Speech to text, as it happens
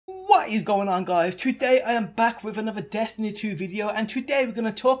What is going on, guys? Today I am back with another Destiny 2 video, and today we're going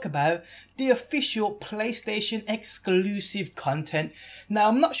to talk about the official PlayStation exclusive content. Now,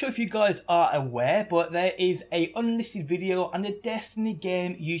 I'm not sure if you guys are aware, but there is a unlisted video on the Destiny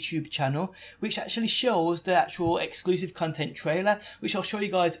game YouTube channel which actually shows the actual exclusive content trailer, which I'll show you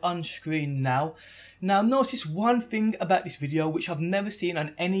guys on screen now. Now, notice one thing about this video which I've never seen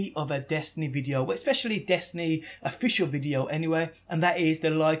on any other Destiny video, especially Destiny official video anyway, and that is the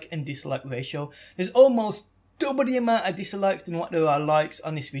like and dislike ratio. There's almost double the amount of dislikes than what there are likes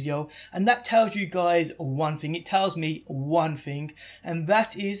on this video, and that tells you guys one thing. It tells me one thing, and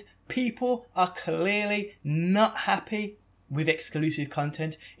that is people are clearly not happy with exclusive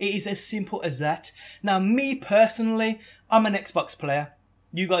content. It is as simple as that. Now, me personally, I'm an Xbox player.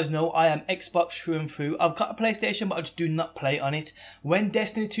 You guys know I am Xbox through and through. I've got a PlayStation, but I just do not play on it. When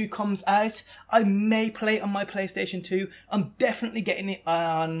Destiny 2 comes out, I may play it on my PlayStation 2. I'm definitely getting it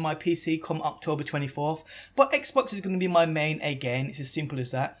on my PC come October 24th. But Xbox is going to be my main again. It's as simple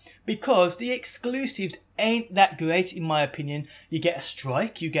as that. Because the exclusives ain't that great in my opinion. You get a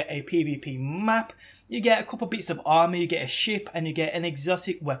strike, you get a PvP map, you get a couple bits of armor, you get a ship, and you get an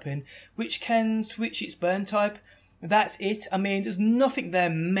exotic weapon which can switch its burn type. That's it. I mean, there's nothing there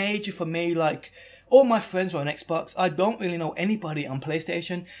major for me. Like, all my friends are on Xbox. I don't really know anybody on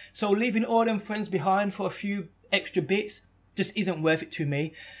PlayStation. So leaving all them friends behind for a few extra bits just isn't worth it to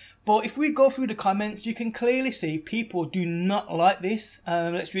me. But if we go through the comments, you can clearly see people do not like this.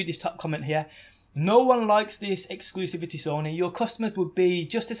 Let's read this top comment here. No one likes this exclusivity, Sony. Your customers would be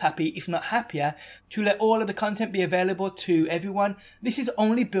just as happy, if not happier, to let all of the content be available to everyone. This is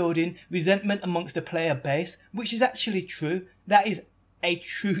only building resentment amongst the player base, which is actually true. That is a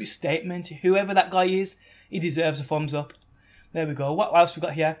true statement. Whoever that guy is, he deserves a thumbs up. There we go. What else we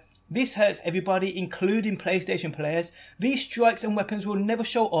got here? This hurts everybody, including PlayStation players. These strikes and weapons will never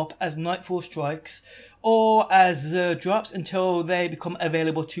show up as Nightfall strikes or as drops until they become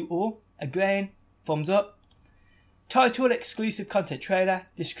available to all. Again, thumbs up. Title exclusive content trailer.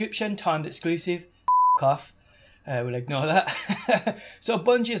 Description timed exclusive. Off. We'll ignore that. So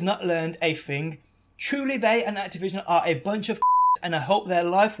Bungie has not learned a thing. Truly they and Activision are a bunch of and I hope their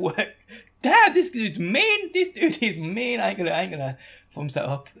life work. Damn, this dude's mean. This dude is mean. I ain't gonna thumbs that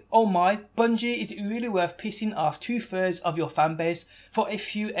up. Oh my, Bungie, is it really worth pissing off 2/3 of your fan base for a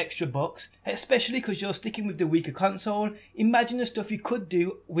few extra bucks? Especially because you're sticking with the weaker console. Imagine the stuff you could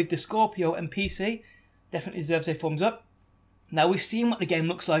do with the Scorpio and PC. Definitely deserves a thumbs up. Now, we've seen what the game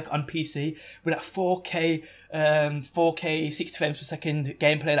looks like on PC with that 4K 60 frames per second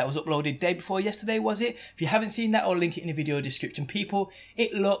gameplay that was uploaded day before yesterday, was it? If you haven't seen that, I'll link it in the video description. People,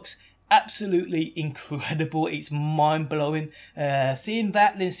 it looks absolutely incredible. It's mind-blowing. Seeing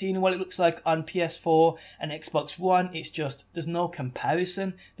that, then seeing what it looks like on PS4 and Xbox One, it's just, there's no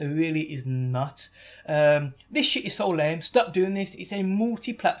comparison. There really is not. This shit is so lame. Stop doing this. It's a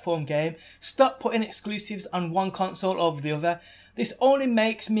multi-platform game. Stop putting exclusives on one console over the other. This only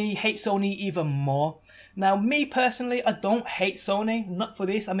makes me hate Sony even more. Now, me personally, I don't hate Sony. Not for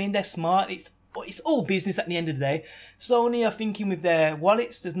this. I mean, they're smart. But it's all business at the end of the day. Sony are thinking with their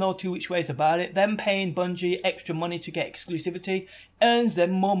wallets. There's no two which ways about it. Them paying Bungie extra money to get exclusivity earns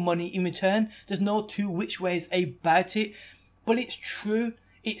them more money in return. There's no two which ways about it. But it's true.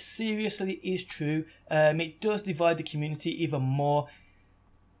 It seriously is true. It does divide the community even more.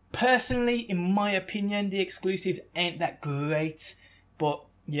 Personally, in my opinion, the exclusives ain't that great. But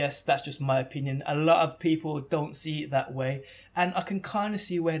yes, that's just my opinion. A lot of people don't see it that way, and I can kind of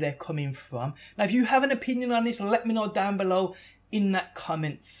see where they're coming from. Now, if you have an opinion on this, let me know down below in that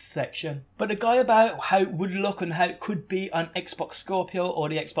comment section. But the guy about how it would look and how it could be on Xbox Scorpio or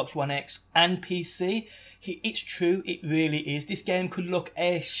the Xbox One X and PC, it's true, it really is. This game could look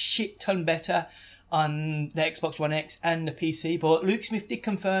a shit ton better on the Xbox One X and the PC, but Luke Smith did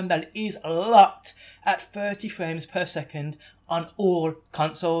confirm that it is locked at 30 frames per second on all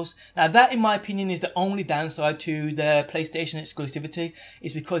consoles. Now, that in my opinion is the only downside to the PlayStation exclusivity,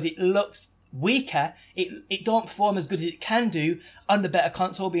 is because it looks weaker. It don't perform as good as it can do on the better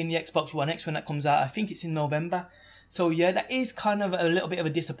console, being the Xbox One X when that comes out. I think it's in November. So yeah, that is kind of a little bit of a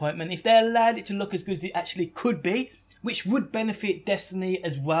disappointment. If they allowed it to look as good as it actually could be, which would benefit Destiny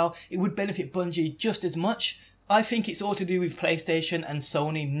as well, it would benefit Bungie just as much. I think it's all to do with PlayStation and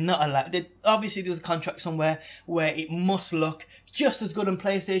Sony not allowed. Obviously, there's a contract somewhere where it must look just as good on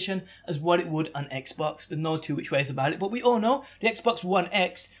PlayStation as what it would on Xbox. There's no two which ways about it. But we all know the Xbox One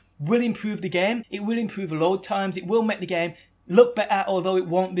X will improve the game. It will improve load times. It will make the game look better, although it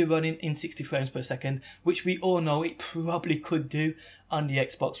won't be running in 60 frames per second, which we all know it probably could do on the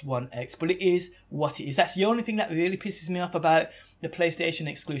Xbox One X, but it is what it is. That's the only thing that really pisses me off about the PlayStation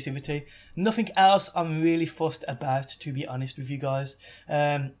exclusivity. Nothing else I'm really fussed about, to be honest with you guys.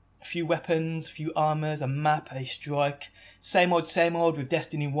 A few weapons, a few armors, a map, a strike, same old with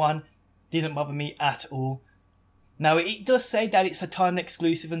Destiny 1, didn't bother me at all. Now, it does say that it's a time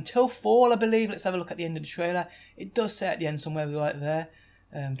exclusive until fall, I believe. Let's have a look at the end of the trailer. It does say at the end somewhere right there.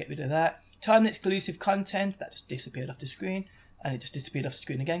 Get rid of that. Time exclusive content. That just disappeared off the screen. And it just disappeared off the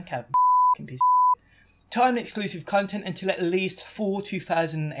screen again. Piece of time exclusive content until at least fall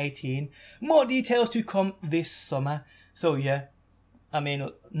 2018. More details to come this summer. So yeah, I mean,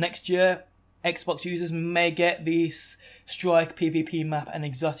 next year, Xbox users may get this Strike PvP map and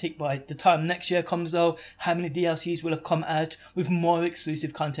exotic. By the time next year comes though, how many DLCs will have come out with more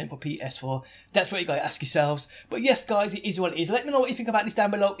exclusive content for PS4? That's what you gotta ask yourselves. But yes guys, it is what it is. Let me know what you think about this down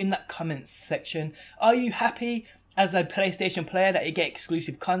below in that comments section. Are you happy as a PlayStation player that you get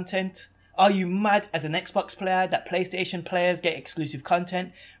exclusive content? Are you mad as an Xbox player that PlayStation players get exclusive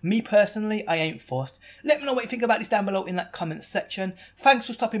content? Me personally, I ain't fussed. Let me know what you think about this down below in that comments section. Thanks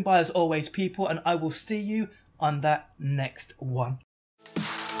for stopping by as always, people, and I will see you on that next one.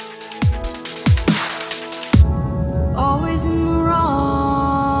 Always in the wrong.